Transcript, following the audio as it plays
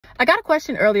I got a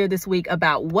question earlier this week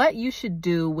about what you should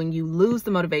do when you lose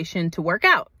the motivation to work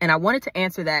out, and I wanted to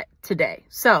answer that today.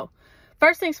 So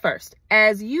first things first,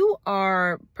 as you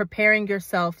are preparing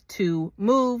yourself to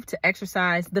move, to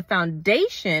exercise, the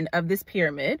foundation of this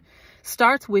pyramid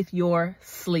starts with your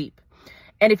sleep.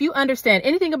 And if you understand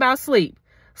anything about sleep,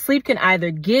 sleep can either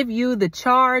give you the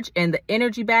charge and the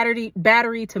energy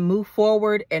battery to move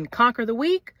forward and conquer the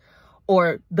week,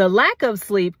 or the lack of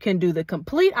sleep can do the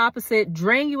complete opposite,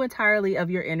 drain you entirely of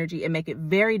your energy and make it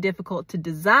very difficult to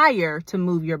desire to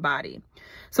move your body.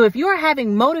 So if you are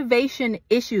having motivation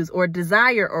issues or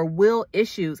desire or will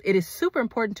issues, it is super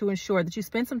important to ensure that you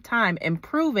spend some time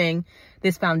improving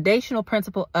this foundational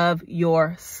principle of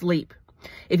your sleep.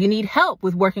 If you need help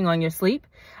with working on your sleep,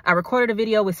 I recorded a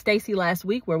video with Stacy last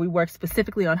week where we worked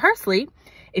specifically on her sleep.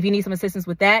 If you need some assistance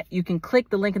with that, you can click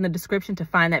the link in the description to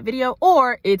find that video,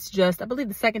 or it's just, I believe,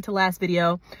 the second to last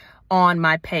video on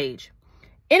my page.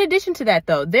 In addition to that,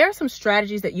 though, there are some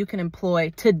strategies that you can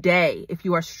employ today if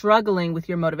you are struggling with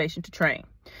your motivation to train.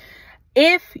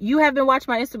 If you have been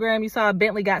watching my Instagram, you saw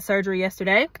Bentley got surgery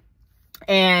yesterday,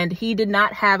 and he did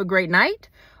not have a great night.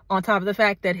 On top of the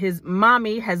fact that his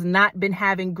mommy has not been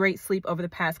having great sleep over the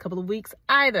past couple of weeks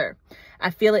either. I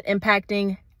feel it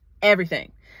impacting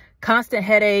everything. Constant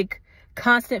headache,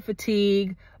 constant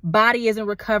fatigue, body isn't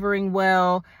recovering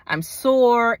well. I'm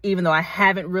sore, even though I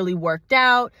haven't really worked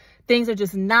out. Things are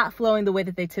just not flowing the way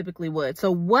that they typically would. So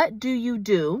what do you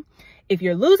do if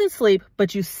you're losing sleep,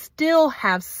 but you still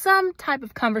have some type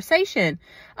of conversation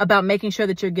about making sure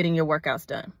that you're getting your workouts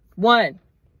done? 1,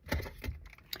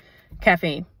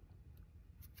 caffeine.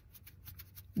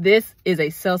 This is a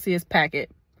Celsius packet,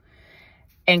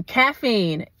 and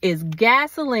caffeine is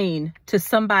gasoline to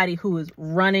somebody who is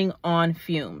running on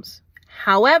fumes.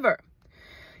 However,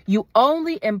 you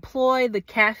only employ the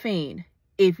caffeine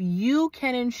if you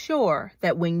can ensure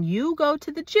that when you go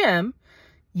to the gym,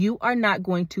 you are not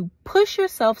going to push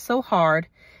yourself so hard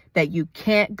that you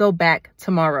can't go back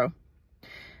tomorrow.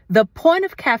 The point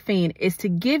of caffeine is to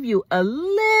give you a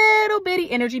little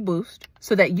bitty energy boost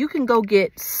so that you can go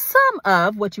get some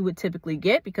of what you would typically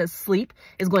get, because sleep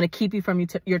is going to keep you from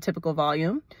your typical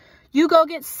volume. You go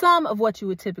get some of what you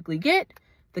would typically get.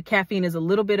 The caffeine is a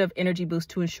little bit of energy boost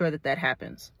to ensure that that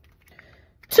happens.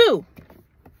 2,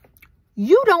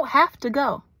 you don't have to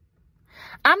go.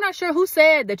 I'm not sure who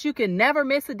said that you can never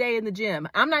miss a day in the gym.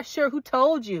 I'm not sure who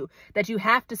told you that you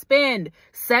have to spend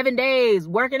 7 days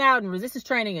working out and resistance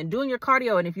training and doing your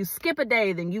cardio. And if you skip a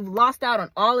day, then you've lost out on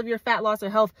all of your fat loss or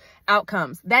health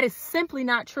outcomes. That is simply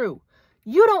not true.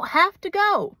 You don't have to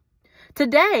go.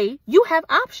 Today, you have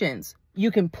options.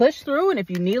 You can push through, and if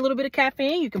you need a little bit of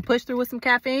caffeine, you can push through with some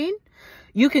caffeine.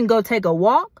 You can go take a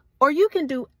walk, or you can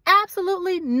do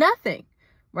absolutely nothing,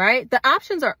 right? The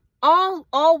options are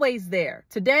always there.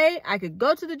 Today, I could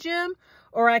go to the gym,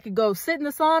 or I could go sit in the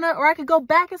sauna, or I could go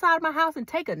back inside of my house and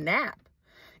take a nap.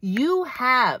 You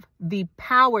have the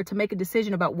power to make a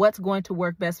decision about what's going to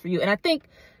work best for you. And I think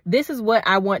this is what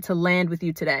I want to land with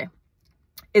you today,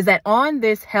 is that on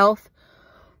this health,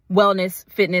 wellness,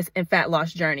 fitness, and fat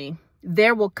loss journey,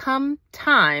 there will come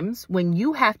times when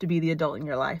you have to be the adult in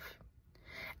your life.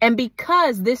 And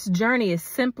because this journey is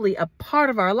simply a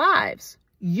part of our lives,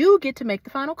 you get to make the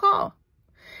final call.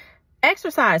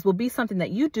 Exercise will be something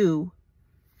that you do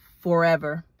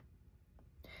forever.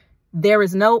 There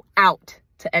is no out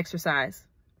to exercise.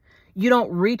 You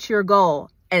don't reach your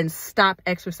goal and stop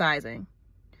exercising.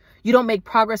 You don't make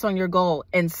progress on your goal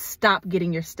and stop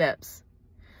getting your steps.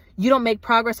 You don't make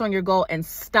progress on your goal and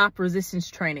stop resistance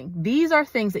training. These are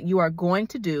things that you are going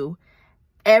to do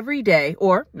every day,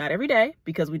 or not every day,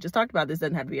 because we just talked about this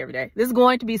doesn't have to be every day. This is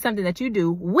going to be something that you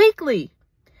do weekly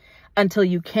until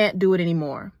you can't do it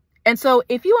anymore. And so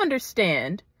if you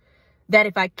understand that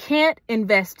if I can't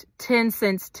invest 10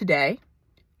 cents today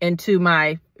into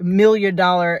my $1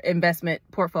 million investment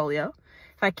portfolio,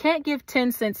 if I can't give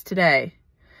 10 cents today,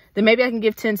 then maybe I can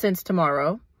give 10 cents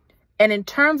tomorrow. And in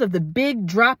terms of the big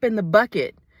drop in the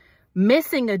bucket,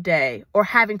 missing a day, or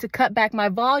having to cut back my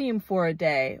volume for a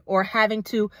day, or having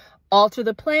to alter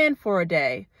the plan for a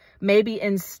day, maybe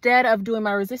instead of doing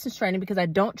my resistance training because I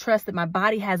don't trust that my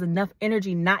body has enough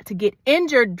energy not to get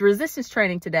injured resistance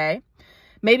training today,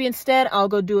 maybe instead I'll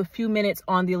go do a few minutes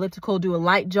on the elliptical, do a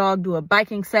light jog, do a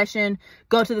biking session,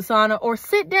 go to the sauna, or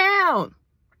sit down.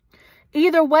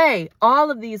 Either way, all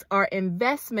of these are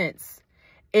investments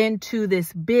into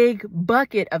this big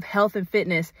bucket of health and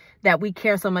fitness that we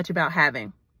care so much about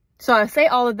having. So I say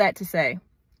all of that to say,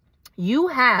 you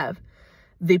have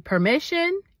the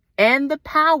permission and the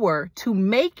power to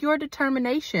make your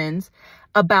determinations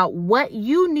about what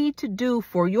you need to do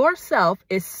for yourself,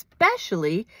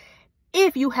 especially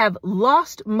if you have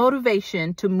lost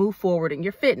motivation to move forward in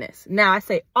your fitness. Now, I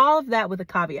say all of that with a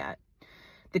caveat.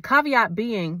 The caveat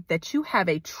being that you have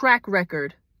a track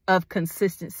record of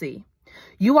consistency.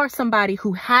 You are somebody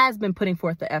who has been putting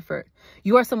forth the effort.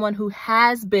 You are someone who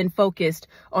has been focused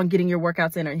on getting your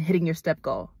workouts in and hitting your step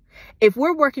goal. If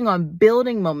we're working on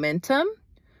building momentum,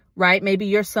 right? Maybe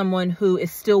you're someone who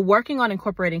is still working on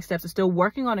incorporating steps, or still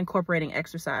working on incorporating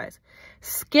exercise.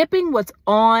 Skipping what's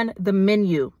on the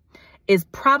menu is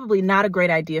probably not a great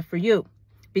idea for you,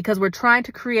 because we're trying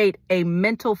to create a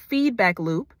mental feedback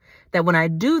loop that when I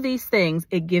do these things,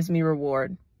 it gives me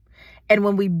reward. And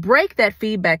when we break that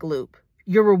feedback loop,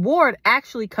 your reward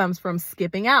actually comes from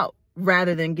skipping out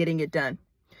rather than getting it done.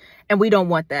 And we don't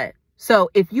want that. So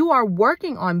if you are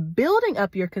working on building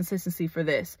up your consistency for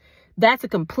this, that's a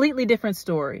completely different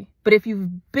story. But if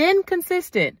you've been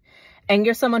consistent and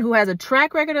you're someone who has a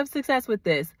track record of success with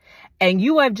this, and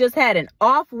you have just had an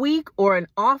off week or an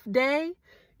off day,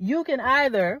 you can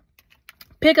either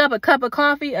pick up a cup of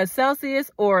coffee, a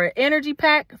Celsius, or an energy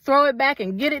pack, throw it back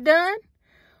and get it done.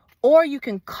 Or you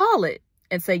can call it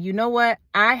and say, you know what?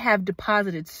 I have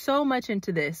deposited so much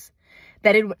into this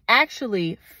that it would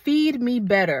actually feed me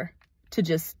better to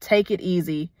just take it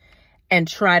easy and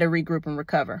try to regroup and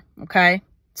recover. Okay.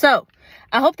 So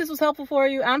I hope this was helpful for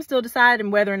you. I'm still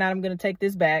deciding whether or not I'm going to take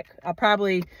this back. I'll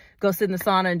probably go sit in the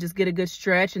sauna and just get a good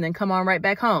stretch and then come on right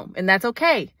back home. And that's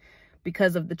okay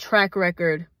because of the track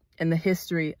record and the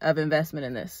history of investment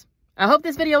in this. I hope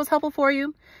this video was helpful for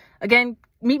you. Again,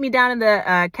 meet me down in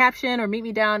the caption, or meet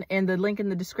me down in the link in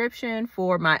the description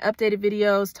for my updated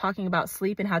videos talking about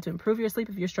sleep and how to improve your sleep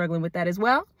if you're struggling with that as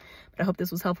well. But I hope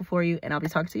this was helpful for you, and I'll be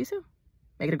talking to you soon.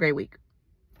 Make it a great week.